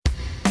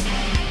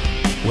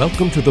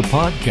Welcome to the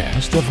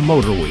podcast of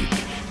Motor Week,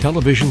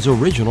 television's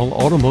original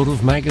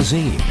automotive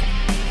magazine.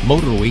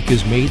 Motor Week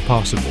is made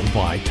possible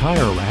by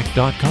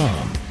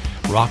TireRack.com,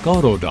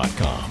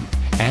 RockAuto.com,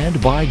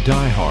 and by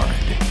DieHard.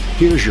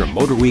 Here's your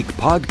Motor Week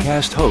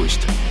podcast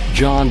host,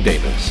 John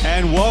Davis.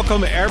 And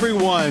welcome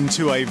everyone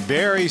to a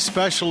very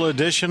special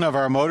edition of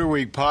our Motor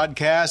Week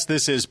podcast.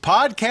 This is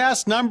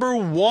podcast number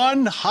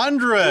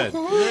 100.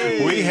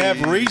 Yay. We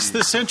have reached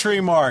the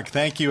century mark.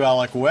 Thank you,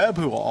 Alec Webb,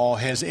 who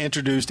has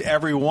introduced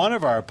every one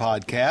of our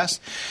podcasts.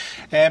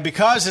 And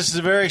because this is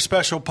a very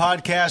special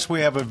podcast,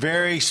 we have a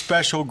very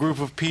special group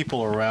of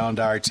people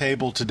around our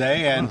table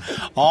today. And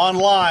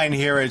online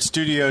here at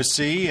Studio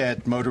C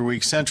at Motor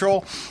Week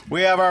Central,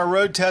 we have our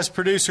road test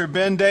producer,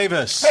 Ben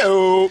Davis.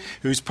 Hello.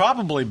 Who's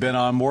probably been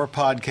on more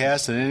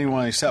podcasts than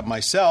anyone except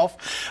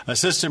myself.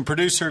 Assistant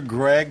producer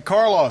Greg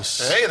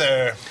Carlos. Hey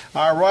there.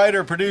 Our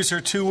writer, producer,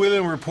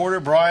 two-wheeling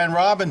reporter Brian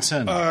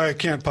Robinson. I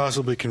can't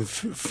possibly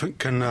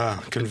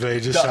convey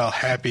just how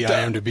happy I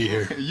am to be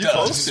here. You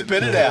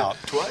spit it out.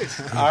 Twice.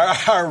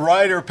 Our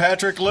writer,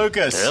 Patrick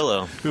Lucas.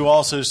 Hello. Who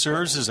also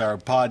serves as our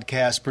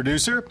podcast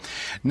producer.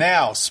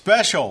 Now,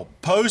 special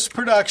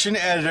post-production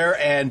editor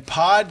and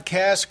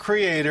podcast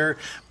creator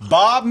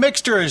Bob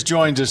Mixter has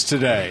joined us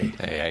today.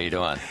 Hey, how you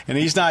doing? And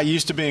he's not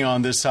used to being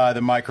on this side of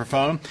the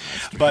microphone,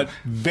 but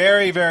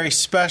very, very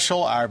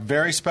special. Our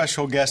very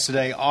special guest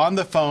today on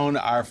the phone,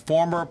 our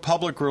former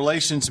public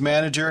relations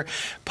manager,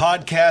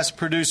 podcast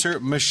producer,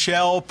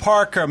 Michelle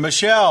Parker.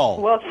 Michelle.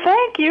 Well,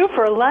 thank you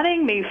for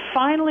letting me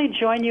finally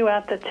join you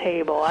at the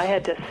table. I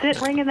had to sit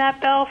ringing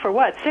that bell for,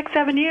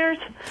 6-7 years?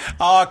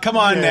 Come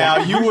on now.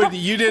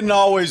 You didn't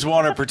always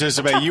want to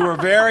participate. You were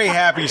very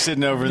happy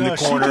sitting over in the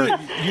corner.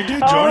 You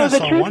did join us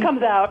the on truth one.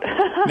 comes out.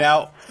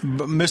 Now,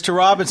 Mr.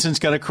 Robinson's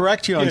going to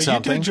correct you on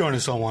something. You did join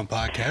us on one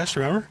podcast,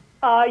 remember?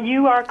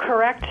 You are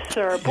correct,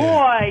 sir.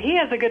 Boy, he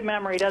has a good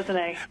memory, doesn't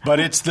he? But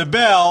it's the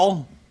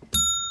bell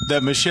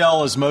that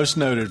Michelle is most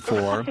noted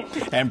for,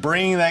 and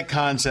bringing that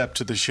concept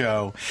to the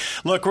show.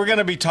 Look, we're going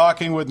to be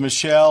talking with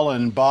Michelle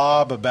and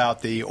Bob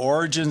about the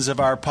origins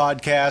of our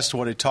podcast,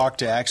 what it took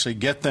to actually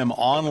get them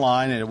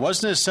online, and it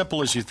wasn't as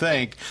simple as you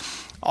think.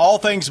 All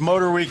things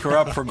Motor Week are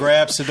up for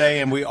grabs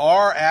today, and we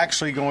are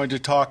actually going to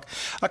talk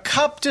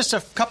just a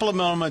couple of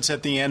moments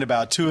at the end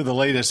about two of the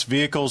latest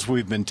vehicles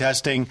we've been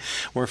testing.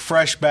 We're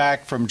fresh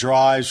back from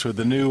drives with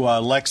the new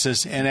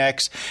Lexus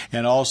NX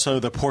and also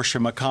the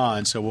Porsche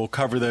Macan, so we'll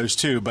cover those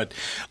too. But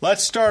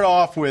let's start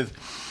off with,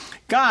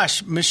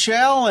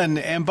 Michelle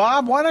and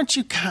Bob, why don't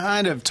you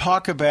kind of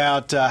talk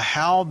about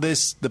how the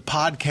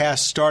podcast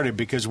started?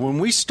 Because when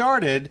we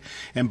started,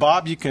 and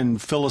Bob, you can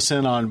fill us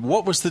in on,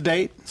 what was the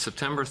date?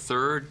 September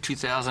 3rd,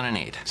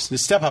 2008.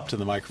 Step up to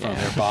the microphone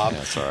there, Bob.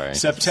 That's all right.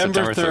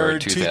 September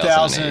 3rd,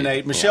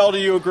 2008. Michelle, do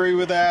you agree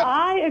with that?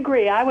 I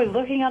agree. I was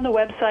looking on the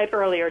website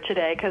earlier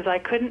today because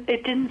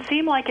it didn't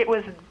seem like it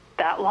was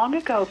that long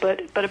ago,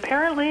 but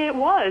apparently it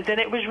was.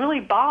 And it was really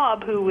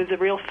Bob who was a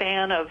real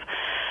fan of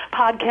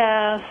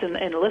podcasts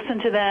and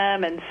listened to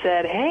them and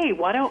said, hey,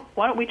 why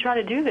don't we try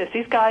to do this?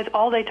 These guys,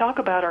 all they talk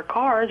about are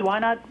cars. Why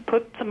not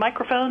put some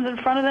microphones in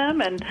front of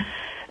them and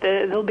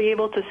they'll be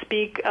able to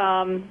speak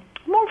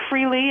more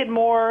freely and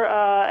more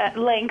at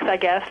length, I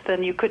guess,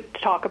 than you could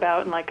talk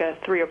about in like a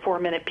 3 or 4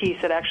 minute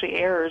piece that actually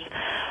airs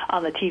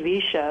on the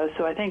TV show.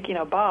 So I think,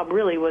 Bob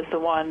really was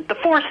the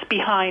force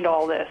behind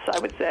all this, I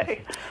would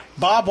say.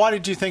 Bob, why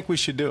did you think we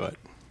should do it?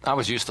 I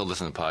was used to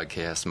listening to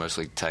podcasts,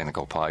 mostly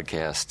technical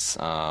podcasts,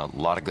 a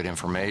lot of good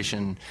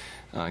information,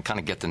 kind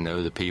of get to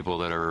know the people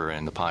that are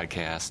in the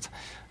podcast.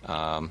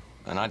 And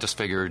I just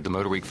figured the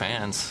Motor Week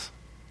fans,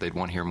 they'd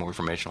want to hear more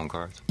information on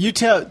cars. You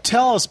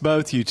tell us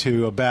both, you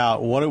two,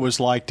 about what it was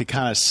like to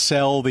kind of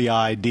sell the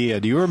idea.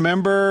 Do you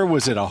remember?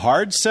 Was it a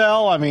hard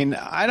sell? I mean,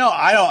 I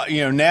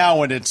don't. Now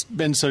when it's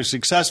been so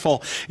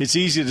successful, it's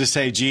easy to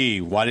say,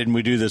 "Gee, why didn't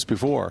we do this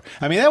before?"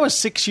 I mean, that was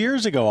 6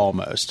 years ago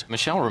almost.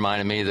 Michelle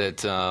reminded me that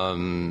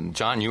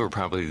John, you were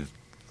probably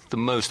the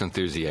most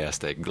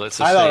enthusiastic. I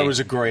thought it was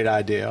a great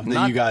idea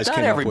that you guys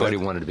came up with. Not everybody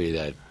wanted to be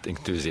that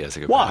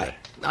enthusiastic about Why? it.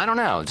 I don't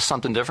know. Just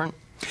something different.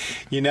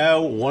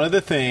 One of the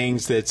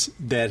things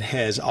that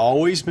has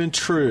always been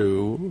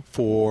true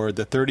for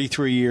the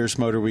 33 years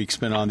Motor Week's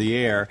been on the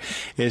air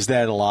is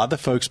that a lot of the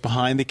folks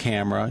behind the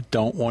camera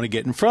don't want to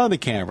get in front of the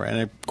camera.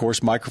 And, of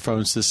course,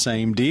 microphone's the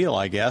same deal,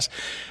 I guess.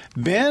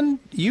 Ben,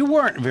 you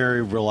weren't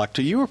very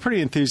reluctant. You were pretty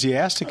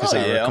enthusiastic, as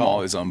I recall. I'm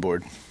always on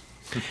board.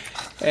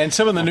 And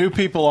some of the new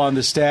people on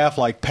the staff,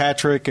 like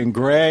Patrick and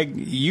Greg,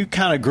 you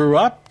kind of grew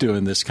up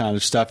doing this kind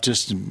of stuff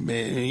just,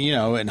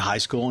 in high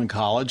school and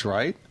college,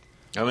 right?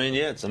 I mean,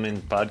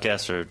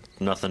 podcasts are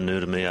nothing new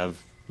to me.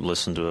 I've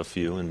listened to a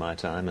few in my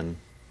time, and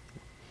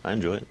I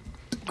enjoy it.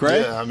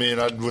 Greg? Yeah, I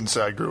wouldn't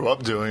say I grew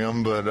up doing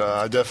them, but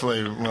I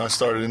definitely, when I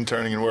started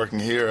interning and working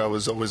here, I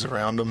was always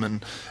around them,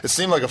 and it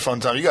seemed like a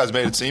fun time. You guys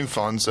made it seem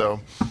fun, so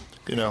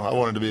I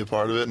wanted to be a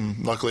part of it,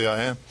 and luckily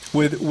I am.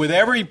 With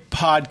every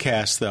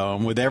podcast, though,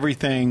 and with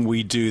everything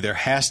we do, there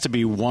has to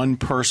be one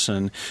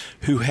person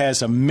who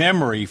has a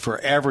memory for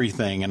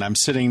everything, and I'm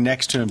sitting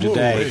next to him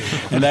today,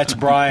 and that's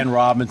Brian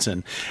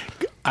Robinson.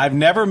 I've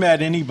never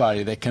met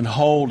anybody that can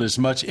hold as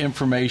much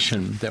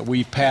information that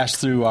we've passed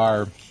through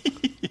our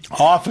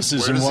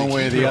offices in one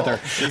way or the other.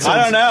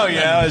 I don't know.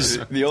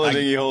 The only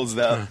thing he holds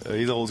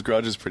he holds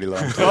grudges pretty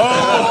long.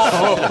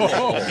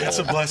 It's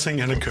a blessing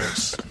and a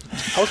curse.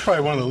 I was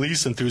probably one of the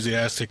least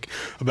enthusiastic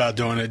about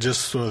doing it,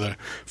 just for the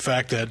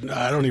fact that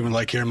I don't even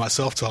like hearing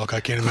myself talk. I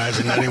can't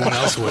imagine that anyone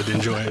else would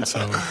enjoy it. So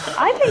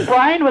I think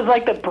Brian was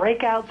like the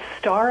breakout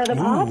star of the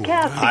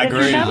podcast. I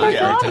agree. Remember,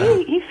 Yeah.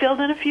 Tom? He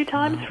filled in a few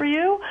times for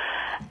you,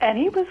 and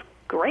he was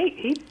great.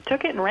 He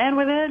took it and ran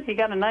with it. He's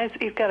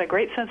got a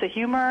great sense of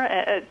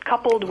humor,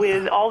 coupled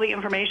with all the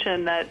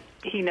information that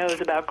he knows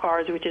about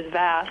cars, which is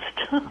vast.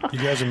 you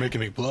guys are making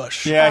me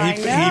blush. Yeah, I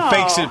he know.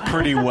 fakes it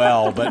pretty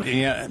well. But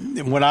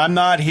when I'm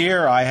not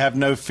here, I have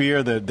no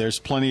fear that there's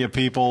plenty of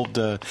people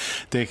that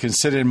can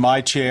sit in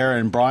my chair,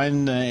 and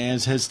Brian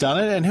has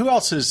done it. And who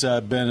else has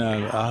been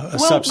a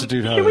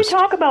substitute host? Should we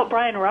talk about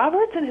Brian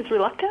Roberts and his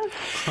reluctance?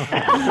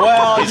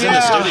 Well, He's in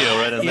the studio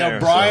right in there.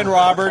 Brian so.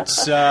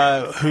 Roberts,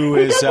 who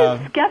He is...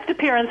 does his guest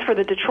appearance for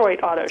the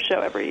Detroit Auto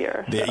Show every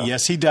year. So.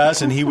 Yes, he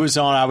does, and he was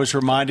on. I was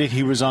reminded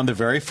he was on the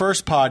very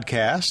first podcast.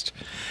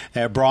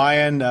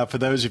 Brian, for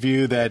those of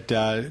you that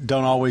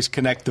don't always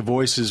connect the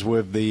voices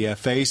with the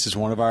face, is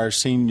one of our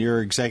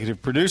senior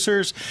executive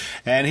producers,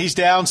 and he's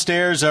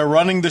downstairs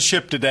running the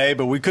ship today.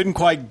 But we couldn't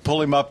quite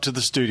pull him up to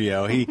the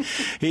studio. He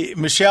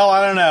Michelle,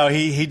 I don't know.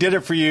 He did it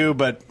for you,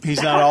 but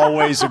he's not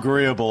always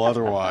agreeable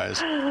otherwise.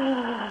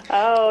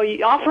 Oh,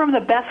 you offer him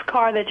the best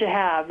car that you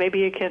have. Maybe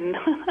you can.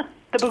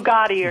 The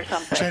Bugatti or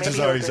something. Chances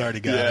Maybe are he's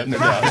already got it.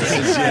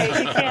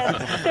 Right. You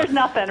can't. There's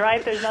nothing,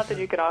 right? There's nothing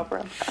you could offer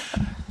him.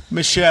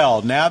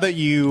 Michelle, now that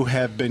you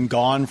have been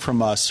gone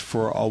from us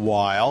for a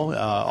while,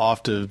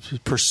 off to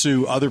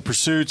pursue other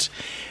pursuits,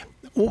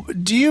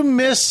 do you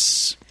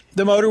miss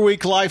the Motor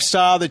Week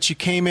lifestyle that you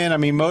came in? I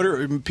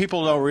mean,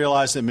 people don't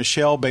realize that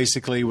Michelle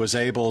basically was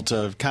able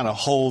to kind of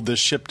hold this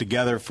ship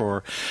together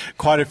for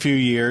quite a few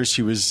years.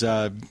 She was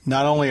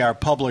not only our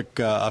public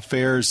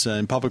affairs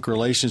and public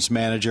relations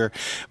manager,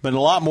 but a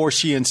lot more.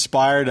 She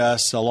inspired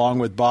us, along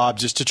with Bob,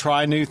 just to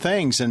try new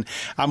things. And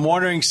I'm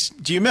wondering,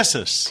 do you miss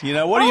us?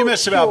 What do you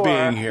miss about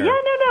being here? Yeah,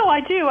 no, I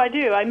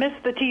do. I miss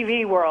the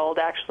TV world,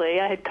 actually.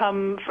 I've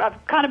kind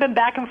of been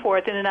back and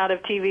forth in and out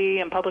of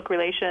TV and public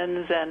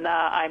relations, and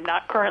I'm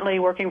not currently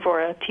working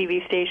for a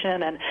TV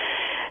station, and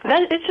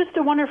it's just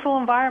a wonderful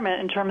environment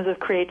in terms of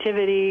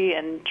creativity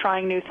and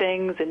trying new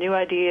things and new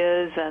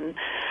ideas, and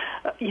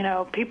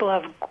people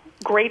have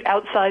great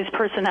outsized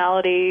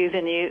personalities,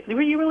 and you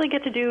really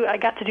get to do. I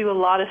got to do a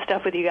lot of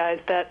stuff with you guys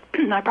that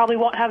I probably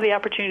won't have the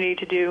opportunity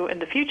to do in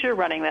the future.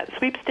 Running that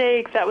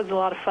sweepstakes, that was a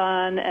lot of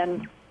fun,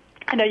 and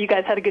I know you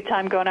guys had a good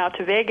time going out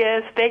to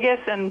Vegas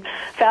and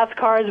fast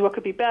cars. What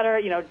could be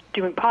better?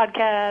 Doing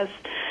podcasts,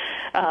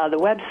 the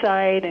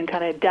website, and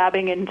kind of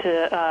dabbling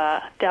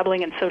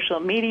in social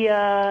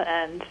media.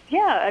 And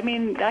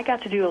I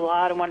got to do a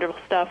lot of wonderful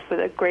stuff with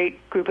a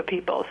great group of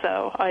people.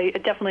 So I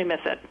definitely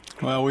miss it.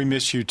 Well, we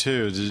miss you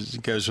too.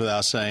 It goes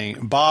without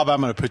saying. Bob,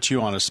 I'm going to put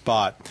you on a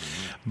spot.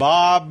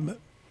 Bob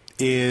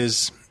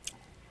is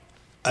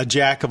a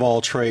jack of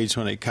all trades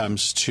when it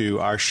comes to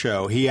our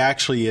show. He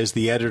actually is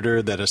the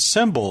editor that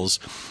assembles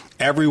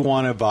every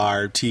one of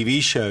our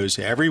TV shows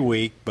every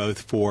week,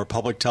 both for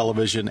public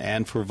television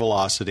and for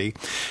Velocity.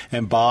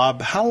 And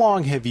Bob, how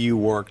long have you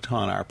worked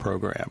on our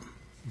program?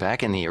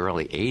 Back in the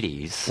early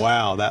 80s.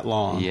 Wow, that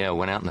long. Yeah,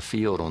 went out in the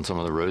field on some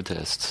of the road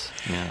tests.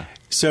 Yeah.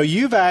 So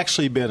you've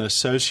actually been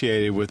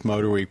associated with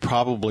Motor Week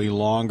probably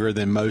longer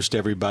than most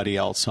everybody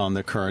else on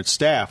the current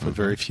staff, with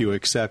very few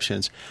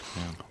exceptions.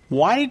 Yeah.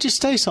 Why did you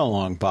stay so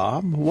long,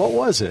 Bob? What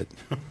was it?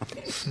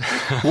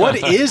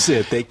 What is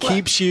it that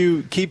keeps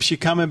you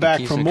coming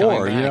back for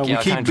more? We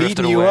keep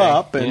beating you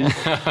up, and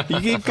you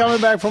keep coming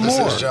back for more.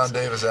 This is John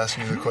Davis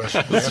asking you the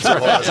question. The answer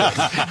was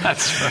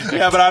That's right.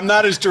 Yeah, but I'm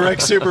not his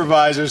direct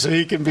supervisor, so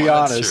he can be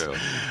honest.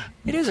 That's true.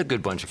 It is a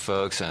good bunch of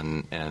folks,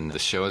 and the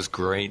show is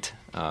great.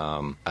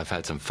 I've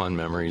had some fun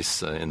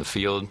memories in the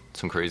field,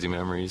 some crazy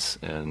memories,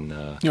 and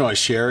you want to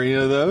share any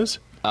of those?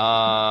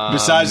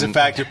 Besides the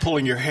fact you're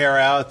pulling your hair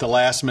out at the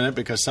last minute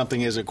because something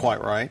isn't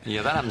quite right.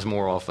 Yeah, that happens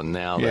more often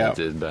now than it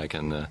did back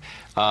in the.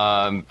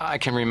 I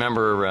can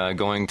remember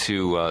going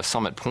to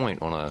Summit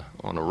Point on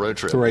a road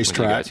trip. The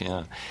racetrack.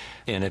 Yeah.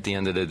 And at the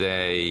end of the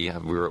day,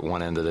 we were at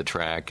one end of the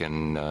track,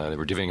 and they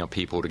were divvying up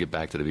people to get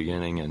back to the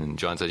beginning. And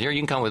John said, "Here, you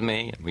can come with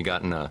me." And we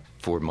got in a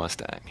Ford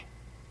Mustang.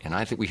 And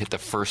I think we hit the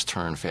first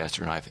turn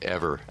faster than I've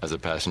ever, as a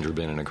passenger,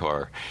 been in a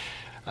car.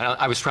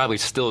 I was probably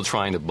still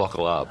trying to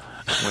buckle up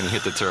when he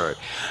hit the turret.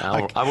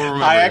 I will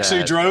remember I actually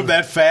that. drove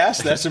that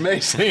fast? That's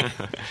amazing.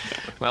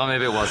 Well,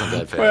 maybe it wasn't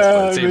that fast.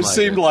 Well, but it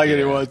seemed like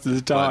it was at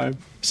the time.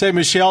 Say,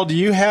 Michelle, do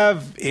you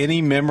have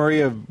any memory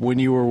of when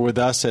you were with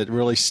us that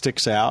really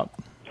sticks out?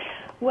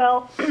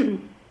 Well,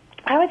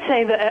 I would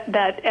say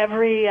that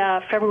every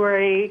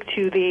February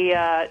to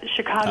the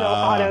Chicago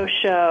Auto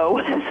Show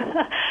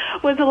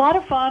was a lot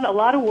of fun, a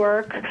lot of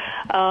work,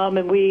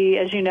 and we,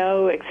 as you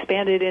know,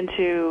 expanded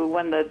into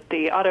when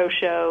the auto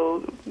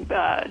show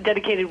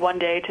dedicated one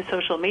day to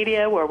social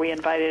media, where we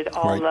invited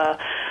all the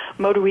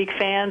Motor Week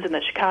fans in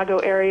the Chicago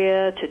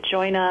area to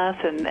join us,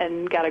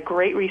 and got a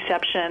great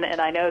reception. And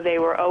I know they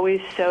were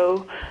always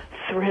so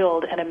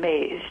thrilled and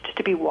amazed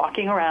to be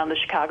walking around the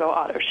Chicago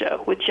Auto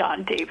Show with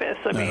John Davis.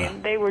 I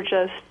mean, they were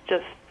just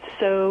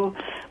so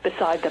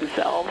beside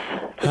themselves.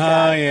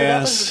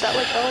 Yes. So that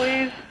was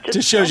always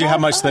just shows you how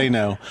much they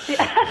know.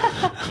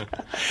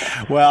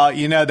 Well,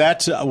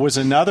 that was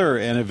another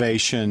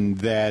innovation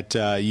that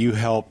you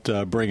helped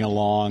bring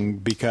along,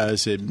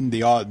 because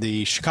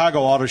the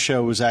Chicago Auto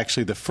Show was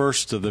actually the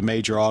first of the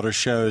major auto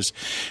shows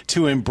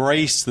to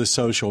embrace the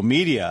social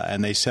media,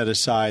 and they set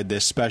aside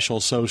this special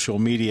social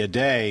media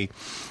day.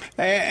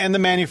 And the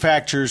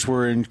manufacturers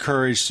were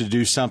encouraged to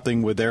do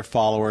something with their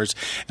followers.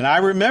 And I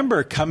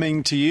remember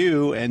coming to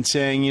you and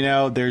saying,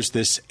 there's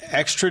this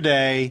extra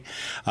day.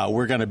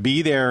 We're going to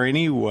be there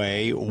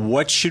anyway.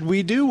 What should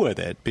we do with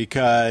it?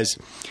 Because,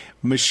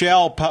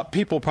 Michelle,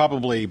 people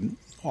probably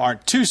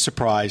aren't too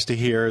surprised to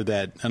hear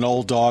that an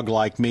old dog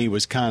like me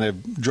was kind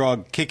of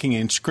dragged kicking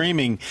and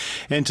screaming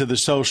into the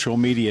social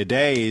media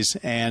days.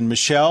 And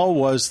Michelle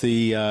was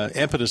the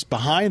impetus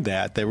behind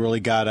that really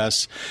got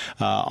us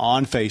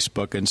on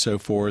Facebook and so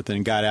forth,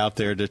 and got out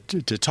there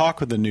to talk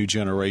with the new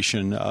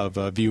generation of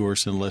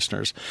viewers and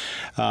listeners.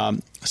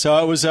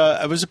 So it was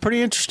a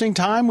pretty interesting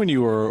time when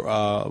you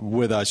were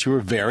with us. You were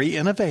very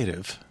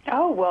innovative.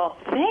 Oh, well,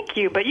 thank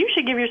you. But you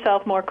should give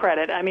yourself more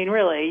credit. I mean,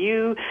 really,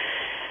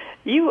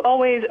 you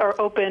always are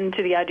open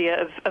to the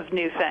idea of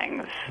new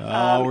things,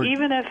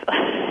 even if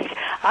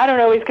I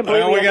don't always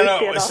completely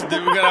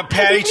understand. We're going to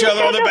pat each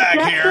other on the back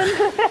here.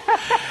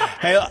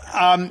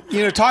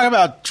 Hey, talking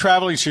about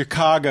traveling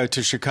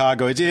to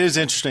Chicago, it is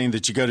interesting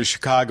that you go to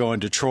Chicago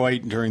and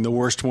Detroit during the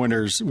worst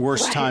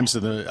times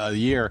of the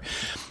year.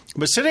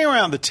 But sitting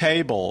around the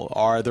table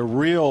are the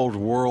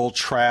real-world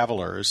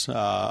travelers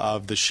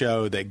of the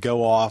show that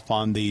go off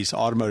on these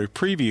automotive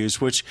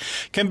previews, which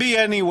can be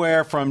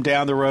anywhere from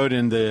down the road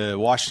in the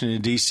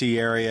Washington, D.C.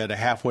 area to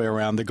halfway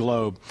around the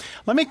globe.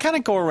 Let me kind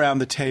of go around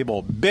the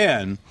table.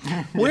 Ben,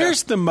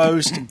 where's the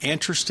most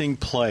interesting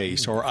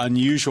place or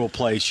unusual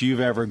place you've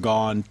ever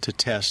gone to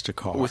test a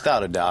car?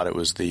 Without a doubt, it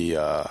was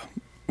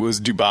was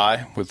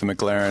Dubai with the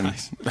McLaren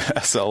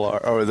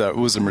SLR, or it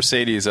was the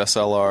Mercedes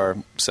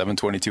SLR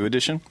 722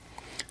 edition,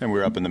 and we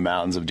were up in the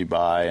mountains of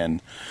Dubai,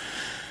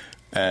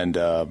 and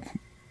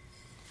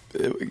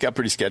it got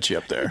pretty sketchy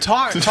up there. Tell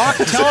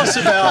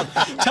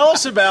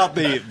us about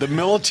the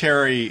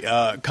military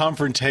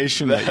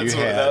confrontation that you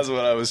had. That's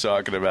what I was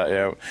talking about.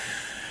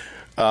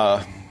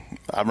 Yeah,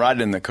 I'm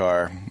riding in the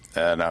car,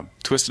 and I'm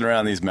twisting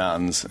around these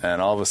mountains,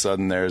 and all of a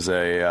sudden there's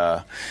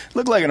it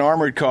looked like an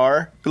armored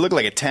car. It looked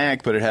like a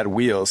tank, but it had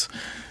wheels,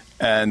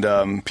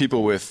 and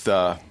people with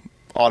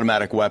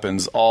automatic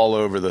weapons all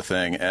over the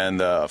thing,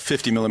 and a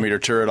 50-millimeter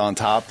turret on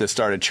top that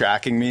started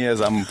tracking me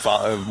as I'm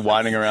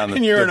winding around the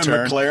turn. And you're in a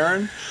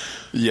McLaren?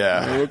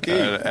 Yeah.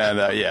 Okay. And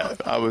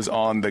I was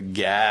on the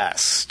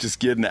gas, just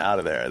getting out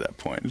of there at that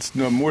point.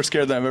 I'm more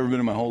scared than I've ever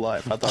been in my whole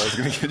life. I thought I was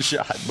going to get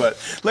shot. But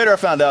later I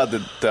found out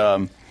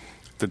that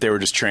they were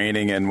just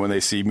training, and when they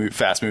see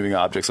fast-moving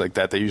objects like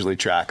that, they usually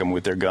track them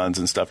with their guns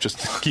and stuff, just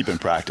to keep in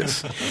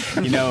practice.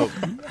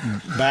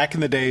 Back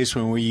in the days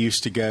when we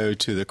used to go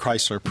to the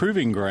Chrysler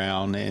Proving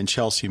Ground in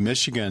Chelsea,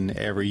 Michigan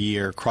every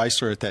year,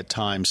 Chrysler at that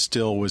time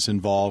still was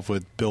involved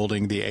with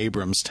building the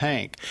Abrams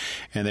tank,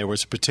 and there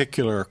was a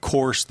particular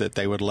course that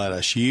they would let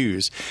us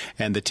use,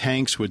 and the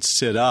tanks would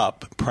sit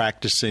up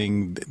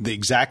practicing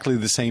exactly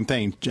the same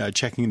thing,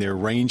 checking their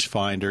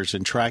rangefinders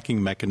and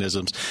tracking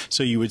mechanisms.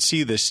 So you would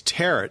see this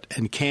turret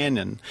and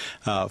cannon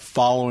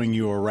following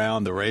you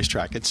around the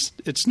racetrack.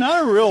 It's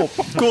not a real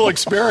cool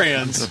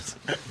experience.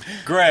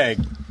 Greg,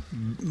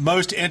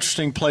 most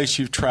interesting place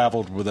you've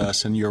traveled with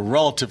us in your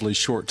relatively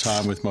short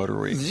time with Motor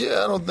Week?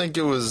 Yeah, I don't think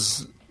it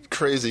was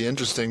crazy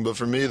interesting, but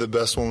for me the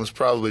best one was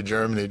probably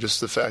Germany. Just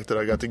the fact that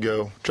I got to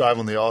go drive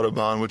on the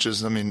Autobahn, which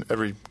is,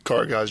 every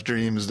car guy's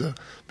dream is to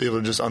be able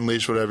to just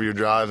unleash whatever you're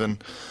driving.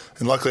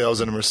 And luckily I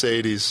was in a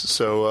Mercedes,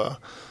 so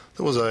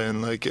what was I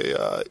in, like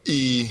a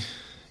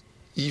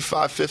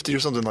E550 or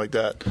something like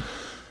that.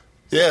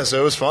 Yeah, so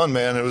it was fun,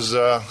 man. It was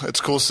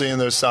it's cool seeing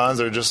those signs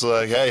that are just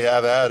like, hey,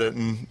 have at it.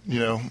 And do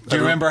you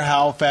remember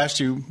how fast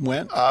you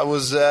went? I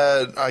was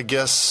at, I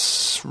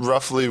guess,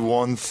 roughly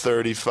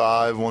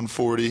 135,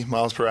 140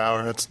 miles per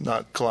hour. That's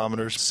not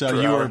kilometers.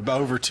 So you were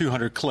over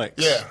 200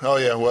 clicks. Yeah,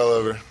 well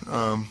over.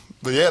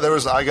 But yeah,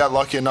 I got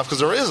lucky enough, because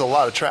there is a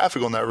lot of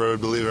traffic on that road,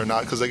 believe it or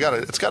not, because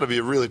it's got to be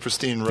a really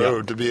pristine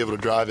road to be able to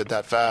drive it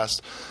that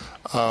fast.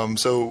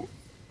 So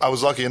I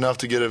was lucky enough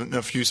to get in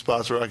a few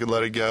spots where I could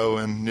let it go,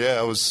 and yeah,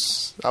 I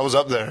was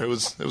up there. It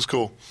was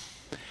cool.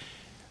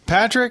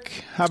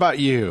 Patrick, how about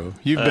you?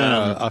 You've been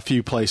a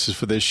few places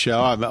for this show.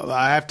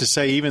 I have to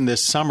say, even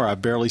this summer,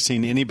 I've barely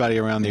seen anybody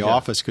around the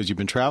office because you've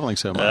been traveling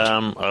so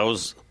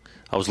much.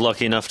 I was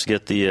lucky enough to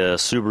get the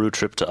Subaru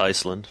trip to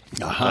Iceland,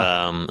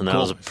 and that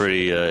was a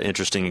pretty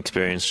interesting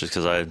experience just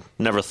because I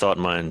never thought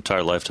in my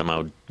entire lifetime I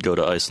would go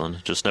to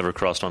Iceland. Just never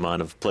crossed my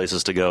mind of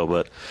places to go,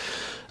 but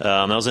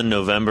that was in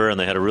November, and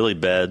they had a really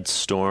bad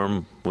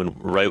storm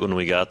right when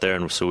we got there,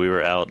 and so we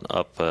were out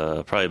up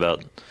probably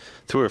about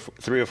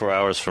 3 or 4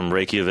 hours from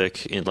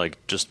Reykjavik, in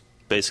just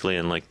basically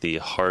in the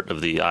heart of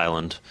the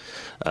island.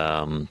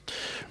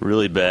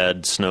 Really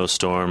bad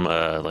snowstorm,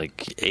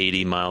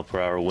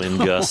 80-mile-per-hour wind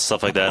gusts,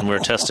 stuff like that. And we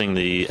were testing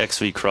the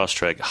XV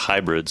Crosstrek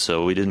hybrid,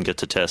 so we didn't get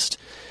to test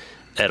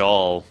at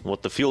all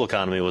what the fuel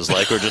economy was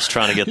like. We're just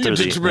trying to get through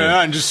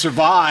and just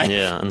survive.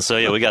 Yeah, and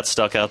so we got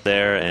stuck out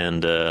there,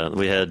 and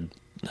we had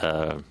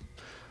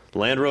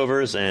Land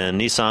Rovers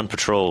and Nissan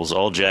Patrols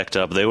all jacked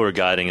up. They were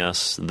guiding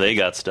us. They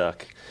got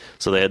stuck.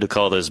 So they had to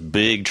call this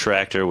big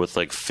tractor with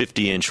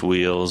 50-inch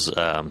wheels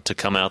to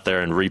come out there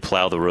and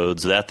replow the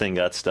roads. That thing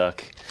got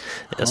stuck.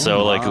 We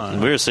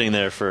were sitting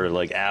there for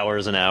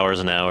hours and hours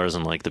and hours,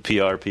 and the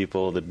PR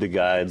people, the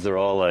guides, they're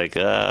all I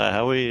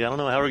don't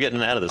know how we're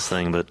getting out of this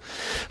thing. But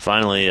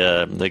finally,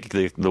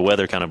 the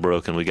weather kind of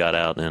broke, and we got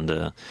out, and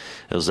it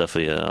was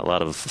definitely a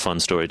lot of fun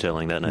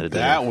storytelling that night.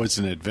 That was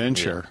an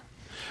adventure. Yeah.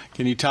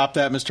 Can you top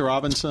that, Mr.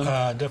 Robinson?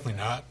 Definitely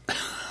not.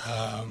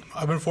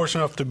 I've been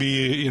fortunate enough to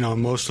be,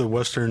 most of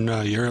Western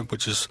Europe,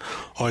 which is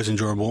always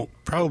enjoyable.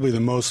 Probably the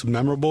most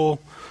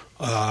memorable.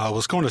 I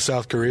was going to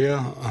South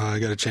Korea. I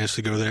got a chance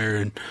to go there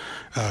and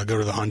go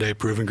to the Hyundai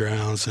Proving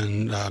Grounds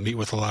and meet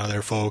with a lot of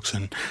their folks.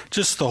 And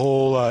just the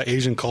whole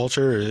Asian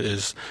culture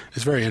is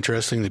very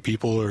interesting. The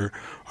people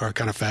are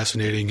kind of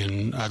fascinating,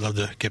 and I'd love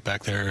to get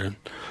back there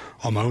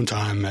on my own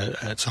time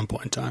at some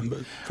point in time, but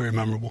very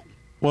memorable.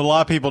 Well, a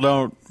lot of people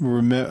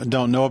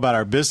don't know about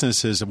our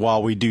businesses.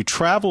 While we do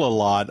travel a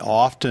lot,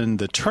 often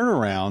the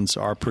turnarounds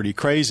are pretty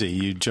crazy.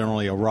 You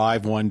generally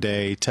arrive one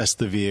day, test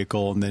the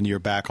vehicle, and then you're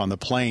back on the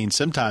plane,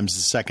 sometimes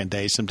the second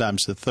day,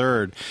 sometimes the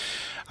third.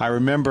 I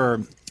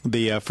remember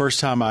the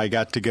first time I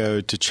got to go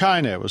to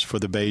China, it was for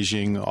the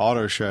Beijing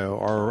Auto Show,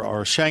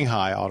 or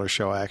Shanghai Auto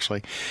Show,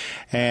 actually.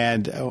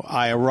 And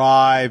I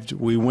arrived,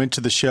 we went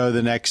to the show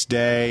the next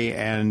day,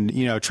 and,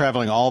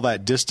 traveling all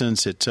that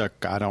distance, it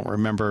took, I don't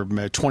remember,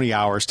 20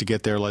 hours to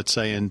get there, let's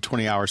say, and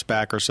 20 hours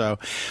back or so.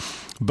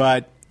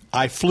 But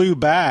I flew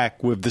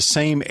back with the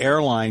same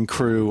airline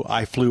crew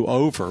I flew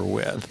over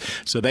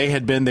with. So they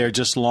had been there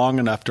just long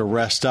enough to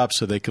rest up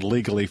so they could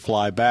legally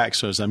fly back.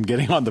 So as I'm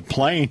getting on the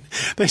plane,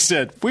 they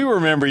said, "We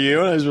remember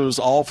you." And it was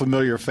all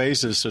familiar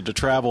faces. So to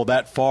travel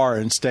that far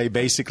and stay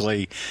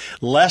basically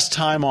less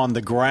time on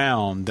the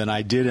ground than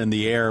I did in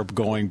the air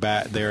going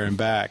back there and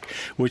back,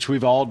 which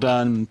we've all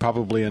done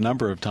probably a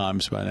number of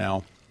times by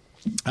now.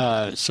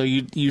 So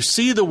you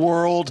see the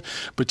world,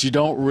 but you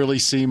don't really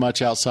see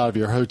much outside of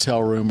your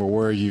hotel room or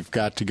where you've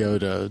got to go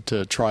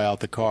to try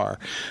out the car.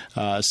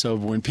 So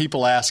when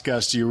people ask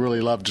us, do you really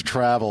love to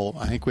travel,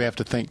 I think we have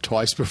to think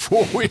twice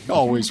before we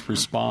always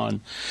respond.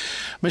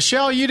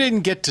 Michelle, you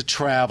didn't get to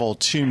travel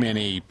too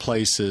many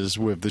places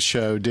with the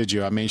show, did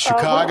you? I mean,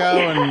 Chicago,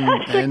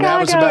 and that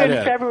was about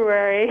it.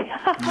 February.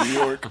 New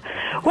York.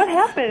 What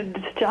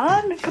happened,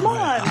 John? Come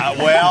on.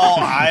 Well,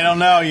 I don't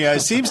know. Yeah,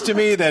 it seems to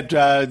me that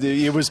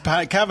it was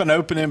kind of an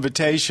open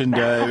invitation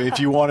if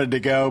you wanted to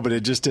go, but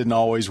it just didn't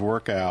always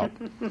work out.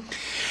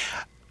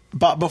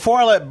 But before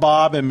I let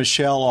Bob and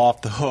Michelle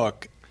off the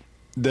hook,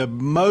 the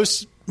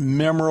most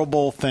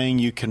memorable thing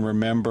you can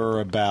remember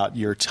about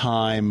your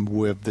time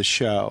with the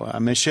show?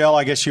 Michelle,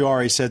 I guess you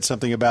already said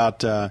something about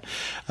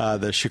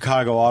the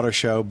Chicago Auto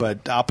Show,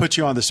 but I'll put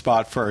you on the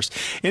spot first.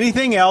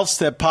 Anything else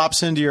that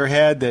pops into your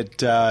head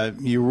that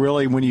you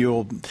really, when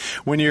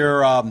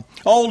you're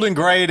old and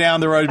gray down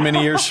the road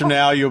many years from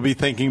now, you'll be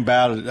thinking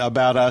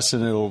about us,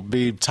 and it'll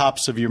be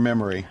tops of your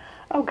memory?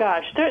 Oh,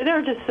 gosh, there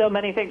are just so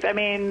many things. I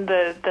mean,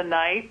 the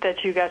night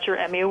that you got your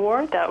Emmy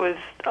Award, that was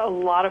a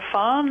lot of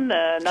fun.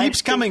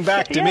 Keeps coming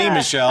back to me,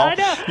 Michelle. I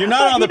know. You're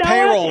not on the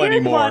payroll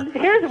anymore.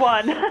 Here's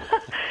one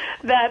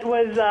that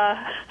was,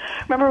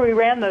 remember we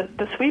ran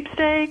the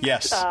sweepstakes?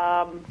 Yes.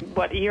 A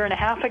year and a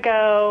half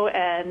ago,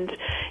 and,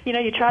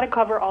 you try to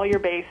cover all your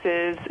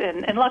bases,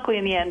 and luckily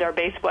in the end our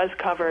base was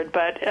covered,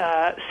 but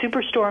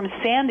Superstorm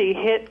Sandy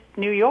hit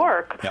New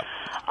York. Yep.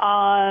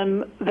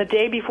 The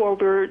day before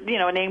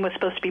a name was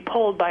supposed to be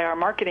pulled by our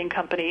marketing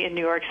company in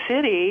New York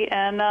City,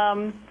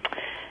 and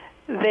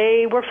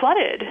they were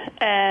flooded,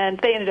 and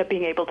they ended up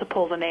being able to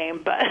pull the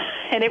name,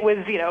 and it was,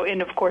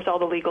 in, of course, all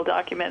the legal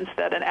documents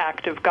that an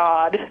act of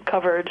God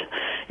covered,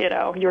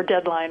 your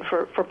deadline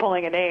for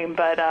pulling a name,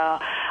 but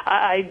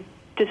I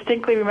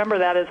distinctly remember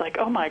that as like,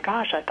 oh my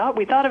gosh,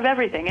 we thought of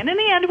everything, and in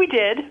the end we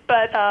did,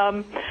 but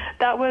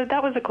that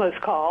was a close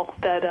call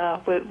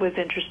that was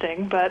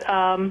interesting. But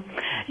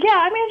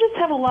I just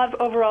have a lot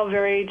of overall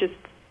very just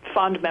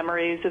fond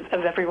memories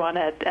of everyone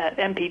at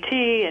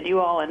MPT and you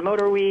all in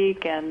Motor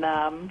Week,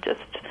 and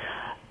just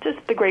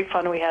the great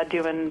fun we had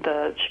doing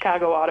the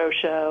Chicago Auto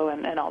Show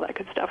and all that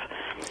good stuff.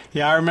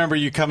 Yeah, I remember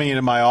you coming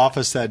into my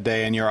office that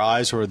day, and your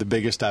eyes were the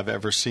biggest I've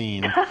ever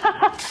seen.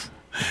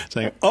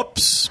 saying,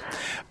 oops.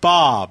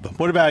 Bob,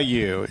 what about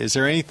you? Is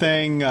there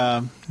anything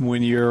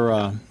when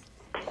you're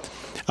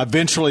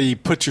eventually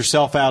put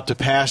yourself out to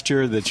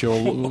pasture that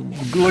you'll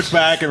look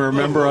back and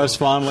remember us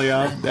fondly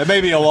of? That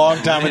may be a long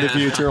time in the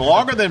future,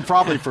 longer than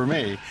probably for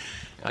me.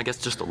 I guess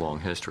just a long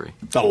history.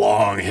 The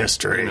long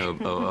history.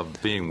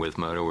 Of being with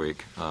Motor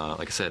Week.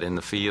 Like I said, in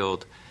the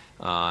field.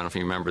 I don't know if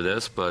you remember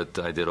this, but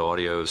I did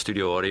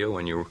studio audio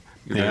when you were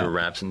doing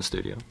raps in the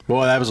studio.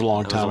 Boy, that was a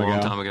long time ago. That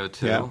was a long time ago,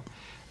 too. Yeah.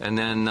 And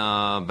then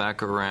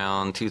back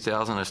around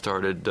 2000, I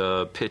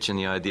started pitching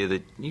the idea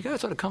that you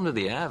guys ought to come to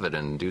the Avid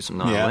and do some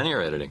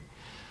nonlinear editing.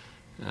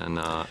 And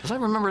as I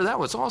remember, that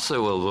was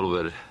also a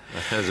little bit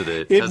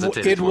hesitated.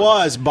 It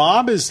was.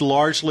 Bob is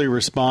largely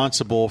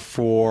responsible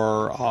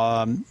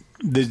for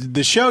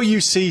the show you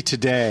see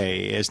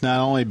today is not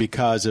only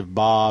because of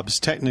Bob's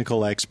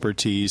technical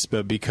expertise,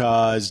 but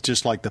because,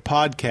 just like the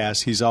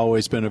podcast, he's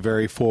always been a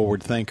very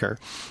forward thinker.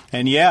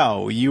 And you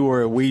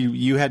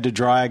had to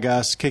drag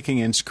us kicking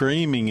and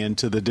screaming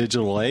into the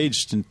digital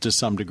age to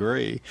some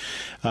degree,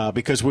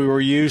 because we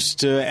were used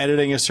to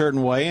editing a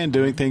certain way and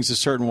doing things a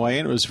certain way,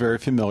 and it was very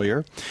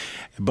familiar.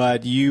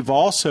 But you've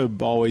also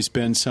always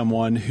been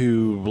someone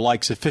who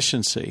likes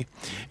efficiency,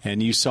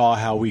 and you saw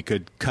how we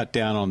could cut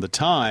down on the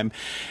time.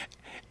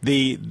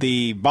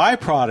 The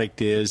byproduct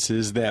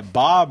is that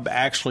Bob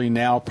actually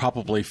now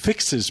probably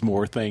fixes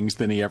more things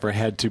than he ever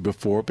had to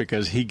before,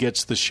 because he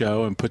gets the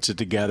show and puts it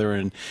together,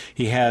 and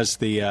he has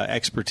the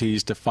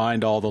expertise to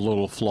find all the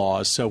little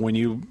flaws. So when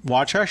you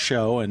watch our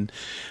show and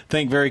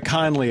think very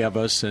kindly of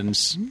us and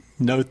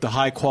note the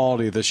high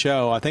quality of the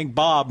show, I think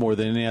Bob, more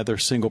than any other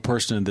single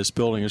person in this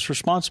building, is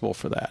responsible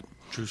for that.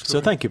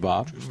 So thank you,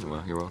 Bob.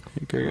 Well, you're welcome.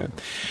 Very good.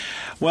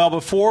 Well,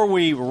 before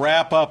we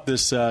wrap up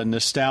this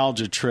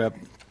nostalgia trip,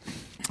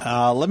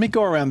 let me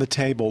go around the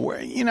table.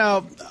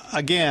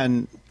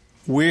 Again,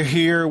 we're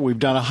here. We've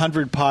done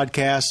 100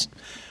 podcasts.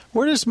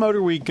 Where does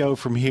Motor Week go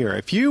from here?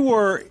 If you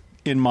were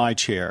in my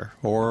chair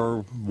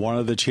or one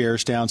of the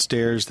chairs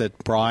downstairs that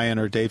Brian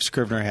or Dave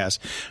Scrivener has,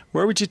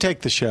 where would you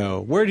take the show?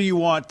 Where do you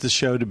want the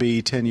show to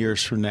be 10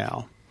 years from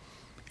now?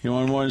 You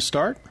want to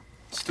start?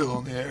 Still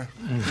on the air.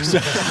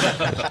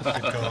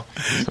 Good call.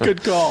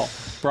 Good call.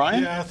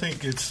 Brian? Yeah, I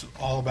think it's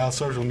all about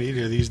social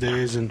media these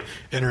days and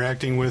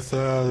interacting with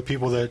the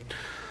people that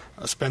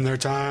spend their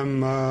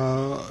time,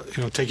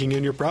 taking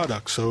in your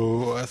product.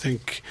 So I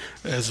think,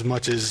 as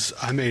much as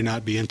I may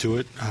not be into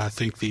it, I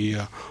think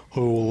the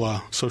whole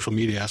social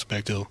media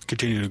aspect will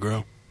continue to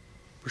grow,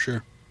 for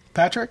sure.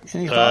 Patrick,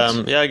 any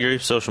thoughts? Yeah, I agree.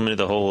 Social media,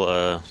 the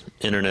whole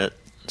internet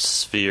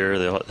sphere,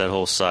 that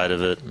whole side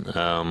of it.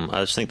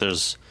 I just think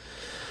there's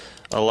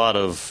a lot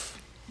of,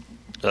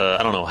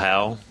 I don't know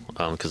how,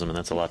 because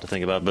that's a lot to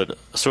think about, but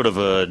sort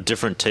of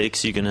different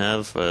takes you can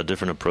have,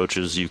 different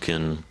approaches you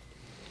can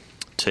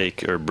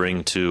take or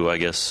bring to, I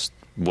guess,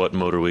 what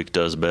Motor Week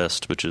does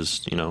best, which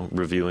is,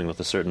 reviewing with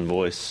a certain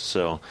voice.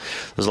 So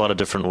there's a lot of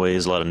different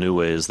ways, a lot of new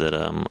ways that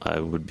I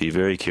would be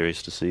very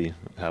curious to see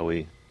how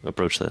we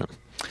approach that.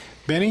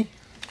 Benny?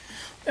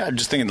 Yeah, I'm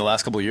just thinking the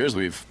last couple of years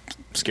we've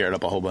scared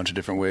up a whole bunch of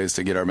different ways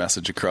to get our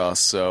message across.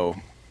 So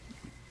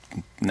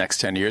next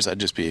 10 years, I'd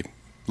just be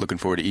looking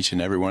forward to each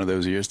and every one of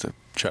those years to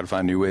try to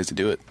find new ways to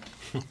do it.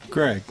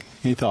 Greg,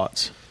 any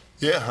thoughts?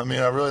 Yeah,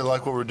 I really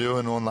like what we're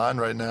doing online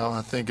right now.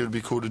 I think it would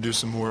be cool to do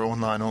some more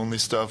online-only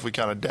stuff. We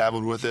kind of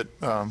dabbled with it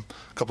a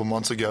couple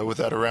months ago with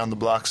that Around the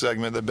Block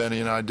segment that Benny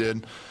and I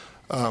did.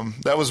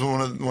 That was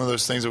one of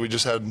those things that we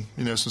just had,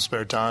 some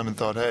spare time and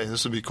thought, hey,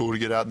 this would be cool to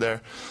get out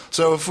there.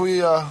 So if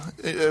we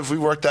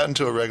work that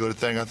into a regular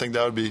thing, I think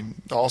that would be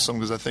awesome,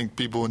 because I think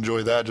people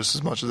enjoy that just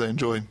as much as they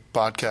enjoy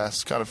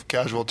podcasts, kind of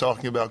casual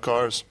talking about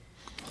cars.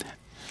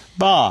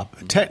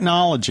 Bob,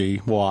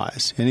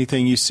 technology-wise,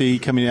 anything you see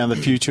coming down the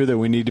future that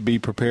we need to be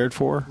prepared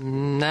for?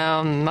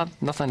 No,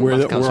 nothing.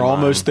 We're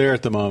almost there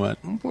at the moment.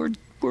 We're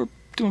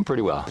doing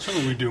pretty well.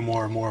 Certainly we do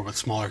more and more with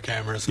smaller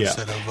cameras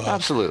instead of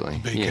absolutely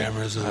big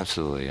cameras.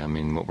 Absolutely.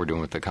 What we're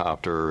doing with the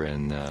copter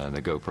and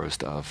the GoPro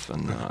stuff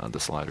and the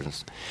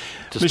sliders.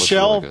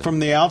 Michelle, really from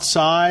the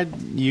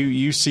outside,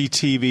 you see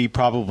TV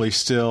probably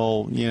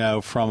still,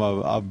 from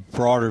a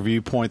broader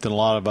viewpoint than a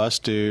lot of us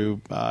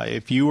do.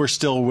 If you were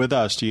still with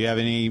us, do you have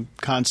any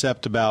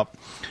concept about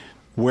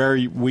where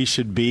we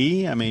should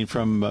be?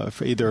 From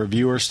either a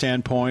viewer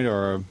standpoint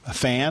or a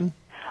fan?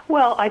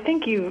 Well, I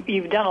think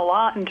you've done a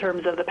lot in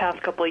terms of the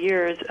past couple of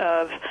years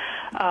of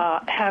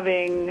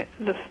having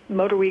the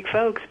Motor Week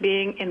folks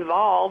being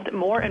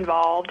more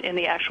involved in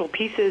the actual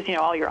pieces,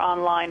 all your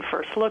online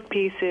first look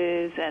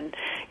pieces and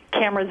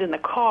cameras in the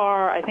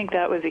car. I think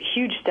that was a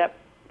huge step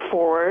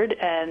forward,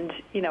 and,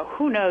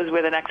 who knows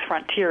where the next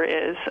frontier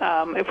is.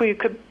 If we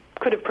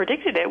could have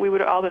predicted it, we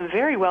would have all been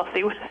very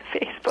wealthy with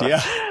Facebook.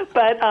 Yeah.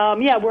 But,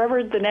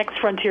 wherever the next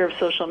frontier of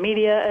social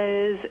media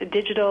is,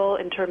 digital,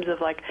 in terms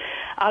of,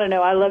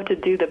 I love to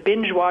do the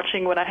binge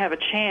watching when I have a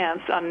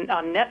chance on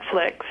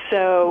Netflix.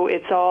 So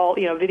it's all,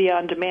 video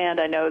on demand.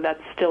 I know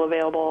that's still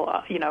available,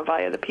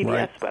 via the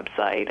PBS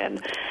website,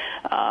 and,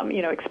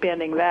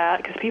 expanding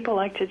that, because people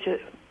like to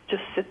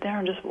just sit there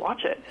and just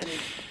watch it and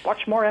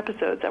watch more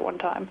episodes at one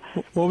time.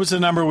 What was the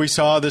number we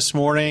saw this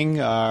morning?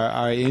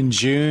 In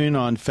June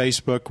on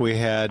Facebook, we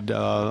had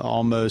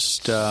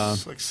almost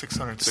like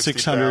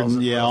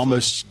 600, yeah,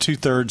 almost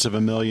 2/3 of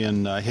a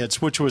million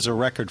hits, which was a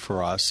record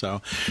for us.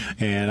 So,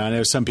 and I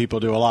know some people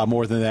do a lot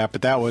more than that,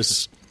 but that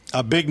was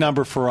a big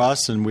number for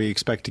us, and we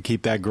expect to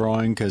keep that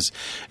growing because,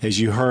 as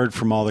you heard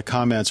from all the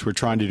comments, we're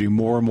trying to do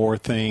more and more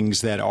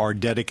things that are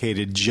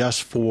dedicated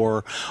just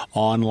for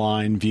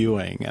online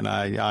viewing. And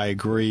I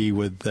agree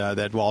with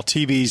that. While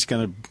TV is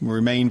going to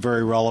remain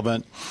very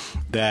relevant,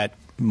 that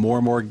more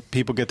and more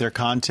people get their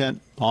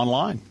content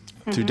online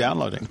through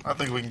downloading. I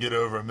think we can get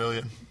over 1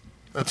 million.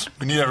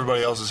 We need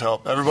everybody else's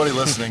help. Everybody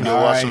listening,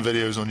 go watch some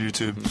videos on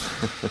YouTube.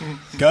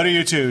 Go to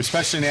YouTube,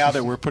 especially now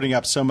that we're putting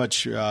up so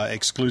much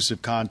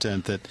exclusive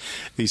content that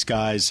these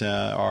guys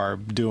are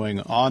doing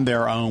on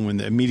their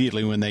own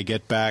immediately when they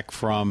get back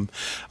from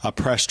a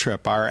press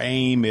trip. Our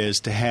aim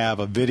is to have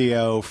a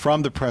video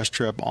from the press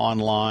trip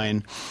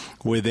online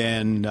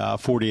within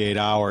 48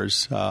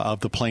 hours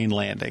of the plane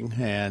landing.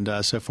 And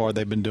so far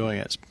they've been doing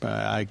it.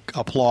 I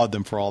applaud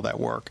them for all that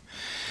work.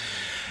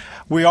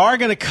 We are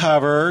going to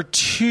cover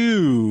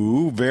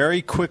two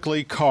very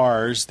quickly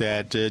cars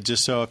that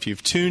just so if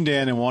you've tuned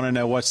in and want to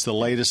know what's the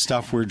latest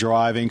stuff we're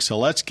driving. So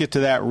let's get to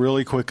that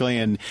really quickly.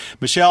 And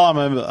Michelle, I'm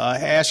going to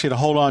ask you to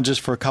hold on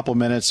just for a couple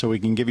minutes so we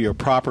can give you a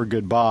proper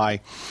goodbye.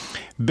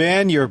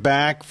 Ben, you're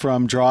back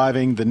from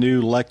driving the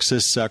new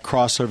Lexus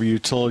crossover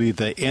utility,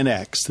 the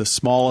NX, the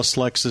smallest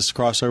Lexus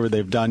crossover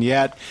they've done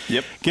yet.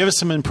 Yep. Give us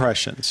some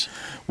impressions.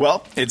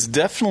 Well, it's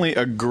definitely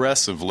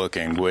aggressive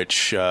looking,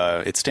 which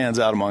it stands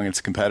out among its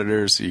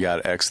competitors. You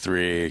got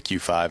X3,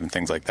 Q5, and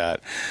things like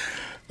that.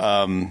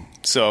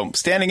 So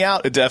standing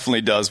out, it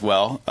definitely does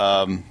well.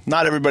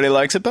 Not everybody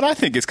likes it, but I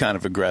think it's kind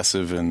of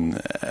aggressive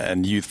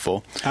and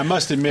youthful. I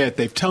must admit,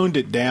 they've toned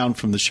it down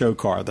from the show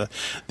car. The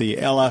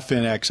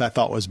LF-NX I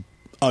thought was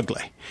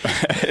ugly.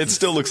 It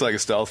still looks like a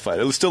stealth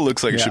fight. It still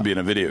looks like it should be in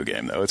a video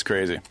game, though. It's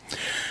crazy.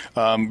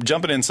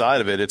 Jumping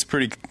inside of it, it's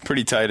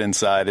pretty tight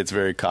inside. It's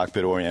very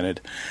cockpit-oriented.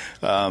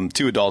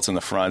 2 adults in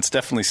the front. It's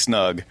definitely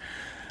snug.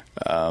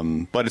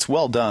 But it's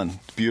well done.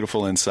 It's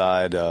beautiful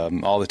inside.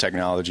 All the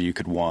technology you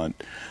could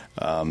want.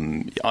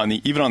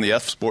 Even on the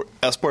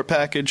S-Sport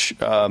package,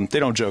 they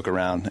don't joke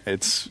around.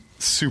 It's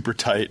super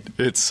tight.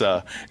 It's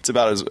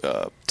about as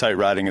tight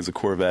riding as a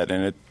Corvette,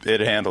 and it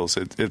handles.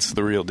 It's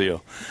the real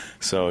deal.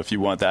 So if you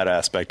want that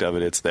aspect of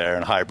it, it's there.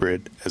 And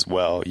hybrid as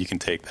well, you can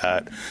take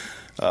that.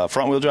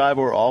 Front-wheel drive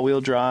or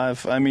all-wheel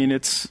drive, I mean,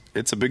 it's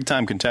a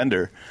big-time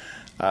contender.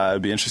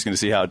 It'd be interesting to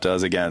see how it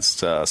does against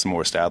some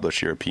more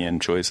established European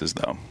choices,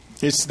 though.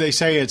 They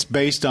say it's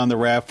based on the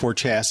RAV4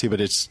 chassis, but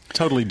it's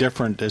totally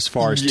different as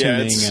far as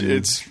tuning.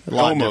 It's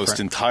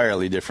almost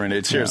entirely different.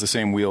 It shares the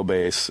same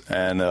wheelbase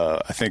and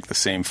I think the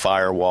same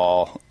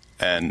firewall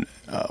and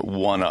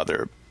one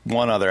other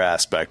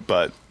aspect,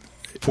 but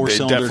they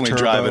definitely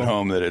drive it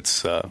home that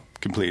it's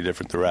completely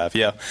different. The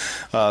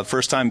RAV,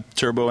 first time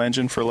turbo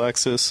engine for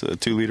Lexus, a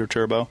 2-liter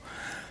turbo.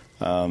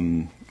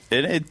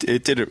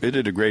 It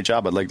did a great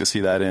job. I'd like to see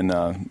that in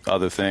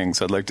other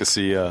things. I'd like to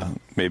see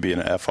maybe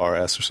an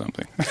FRS or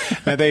something.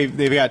 Now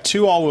they've got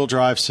 2 all-wheel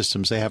drive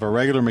systems. They have a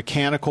regular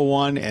mechanical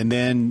one, and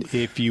then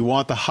if you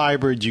want the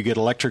hybrid, you get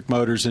electric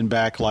motors in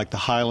back like the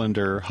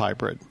Highlander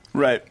hybrid.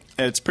 Right.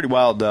 It's pretty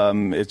wild.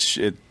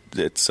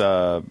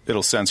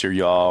 It'll sense your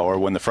yaw, or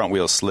when the front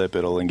wheels slip,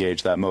 it'll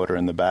engage that motor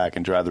in the back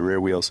and drive the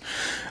rear wheels.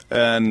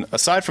 And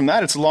aside from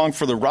that, it's along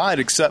for the ride,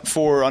 except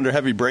for under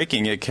heavy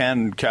braking, it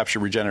can capture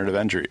regenerative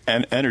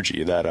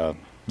energy,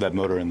 that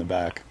motor in the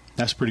back.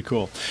 That's pretty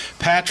cool.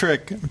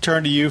 Patrick,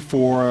 turn to you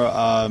for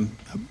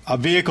a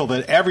vehicle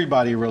that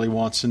everybody really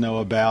wants to know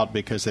about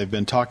because they've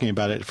been talking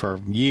about it for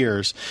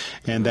years,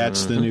 and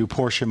that's the new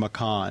Porsche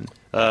Macan.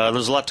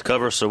 There's a lot to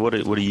cover, so what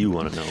do you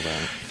want to know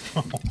about it?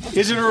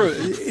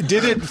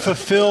 Did it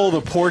fulfill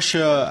the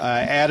Porsche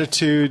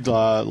attitude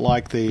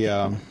like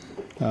the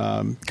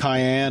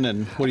Cayenne?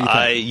 And what do you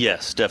think?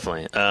 Yes,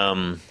 definitely.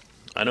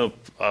 I know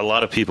a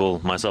lot of people,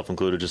 myself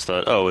included, just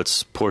thought,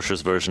 it's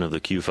Porsche's version of the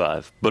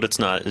Q5, but it's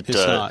not. It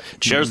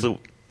shares the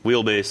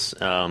wheelbase,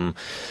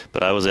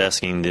 but I was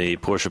asking the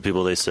Porsche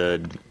people, they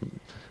said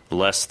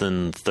less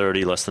than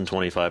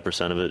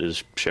 25% of it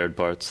is shared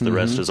parts. The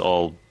rest is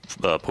all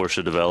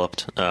Porsche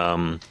developed.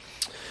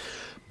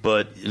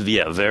 But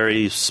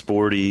very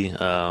sporty.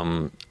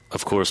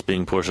 Of course,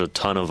 being Porsche, a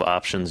ton of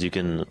options. You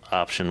can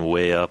option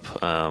way up.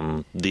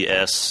 The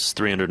S,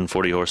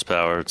 340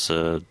 horsepower. It's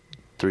a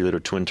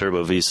 3-liter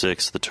twin-turbo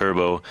V6. The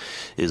turbo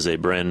is a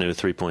brand-new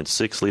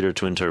 3.6-liter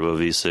twin-turbo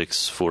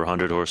V6,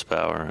 400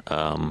 horsepower.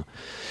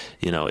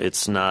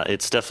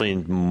 It's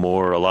definitely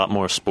a lot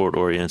more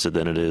sport-oriented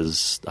than it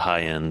is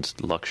high-end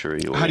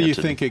luxury-oriented. How do you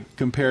think it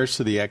compares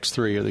to the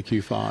X3 or the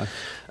Q5?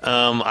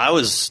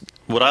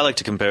 What I like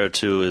to compare it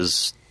to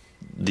is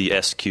the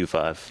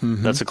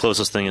SQ5. That's the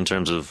closest thing in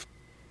terms of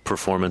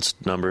performance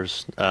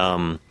numbers.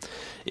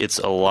 It's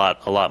a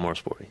lot more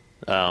sporty.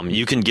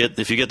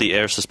 If you get the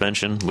air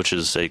suspension, which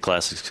is a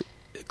classic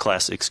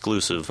class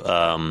exclusive.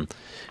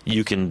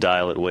 You can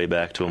dial it way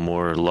back to a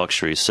more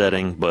luxury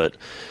setting, but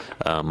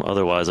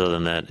other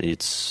than that,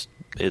 it's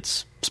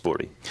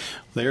sporty.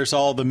 There's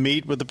all the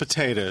meat with the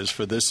potatoes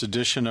for this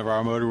edition of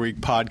our Motor Week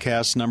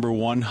podcast number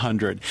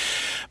 100.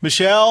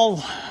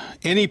 Michelle,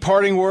 any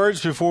parting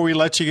words before we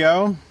let you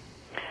go?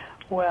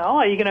 Well,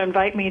 are you going to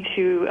invite me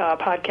to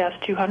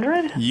podcast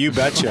 200? You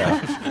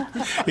betcha.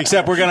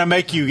 Except we're going to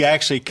make you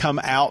actually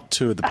come out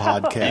to the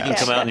podcast. You can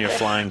come out in your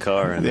flying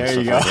car. And there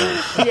you go.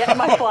 Yeah,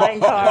 my flying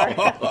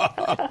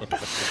car.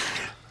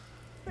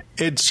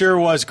 It sure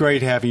was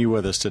great having you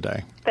with us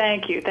today.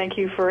 Thank you. Thank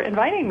you for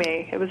inviting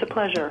me. It was a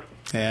pleasure.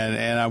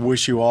 And I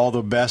wish you all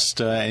the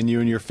best, and you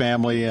and your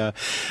family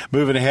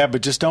moving ahead.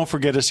 But just don't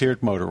forget us here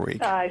at Motor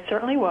Week. I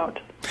certainly won't.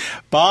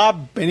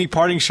 Bob, any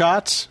parting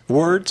shots?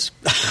 Words?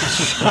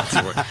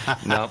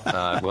 No,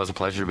 it was a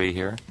pleasure to be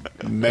here.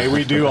 May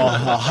we do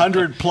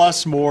 100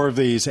 plus more of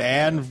these,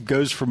 and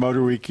goes for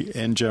Motor Week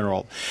in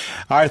general.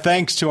 Our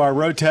thanks to our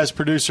road test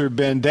producer,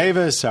 Ben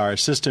Davis, our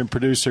assistant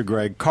producer,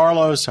 Greg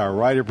Carlos, our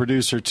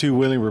writer-producer,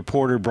 two-wheeling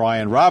reporter,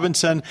 Brian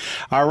Robinson,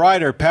 our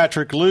writer,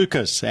 Patrick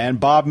Lucas, and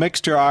Bob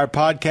Mixter, our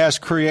podcast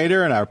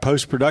creator and our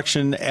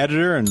post-production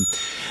editor. And,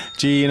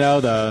 gee,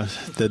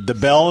 the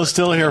bell is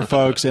still here,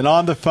 folks. And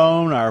on the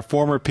phone, our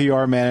former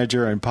PR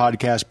manager and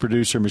podcast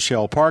producer,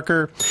 Michelle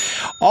Parker.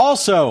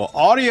 Also,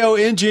 audio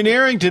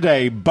engineering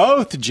today,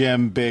 both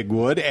Jim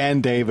Bigwood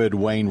and David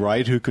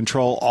Wainwright, who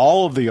control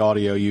all of the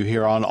audio you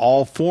hear on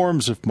all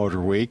forms of Motor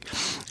Week.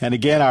 And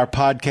again, our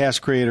podcast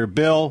creator,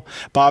 Bob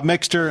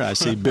Mixter. I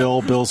see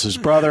Bill's his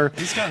brother.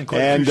 He's gotten quite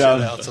a few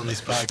shout-outs on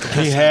these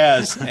podcasts. He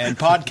has. And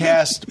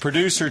podcast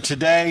producer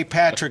today,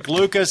 Patrick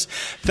Lucas.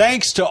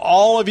 Thanks to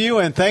all of you,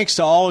 and thanks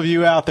to all of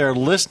you out there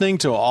listening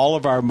to all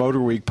of our Motor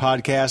Week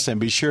podcasts.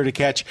 And be sure to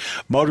catch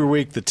Motor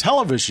Week, the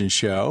television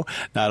show,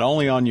 not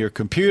only on your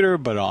computer,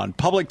 but on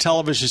public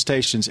television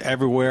stations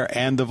everywhere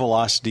and the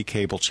Velocity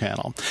cable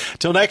channel.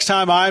 Till next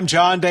time, I'm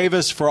John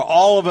Davis. For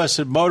all of us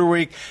at Motor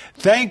Week,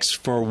 thanks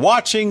for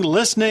watching,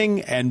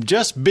 listening, and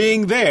just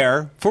being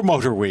there for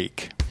Motor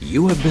Week.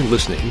 You have been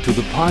listening to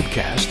the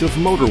podcast of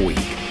Motor Week,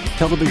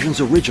 television's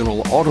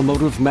original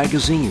automotive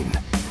magazine.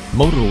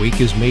 Motor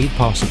Week is made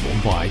possible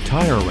by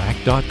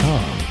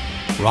TireRack.com,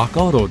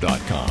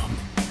 RockAuto.com,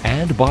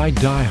 and by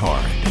Die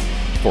Hard.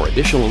 For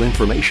additional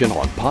information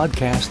on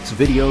podcasts,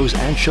 videos,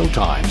 and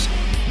showtimes,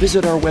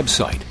 visit our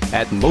website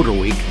at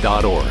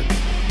motorweek.org.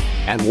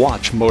 And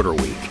watch Motor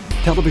Week,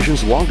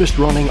 television's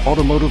longest-running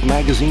automotive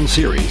magazine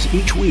series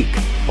each week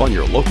on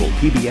your local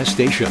PBS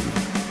station.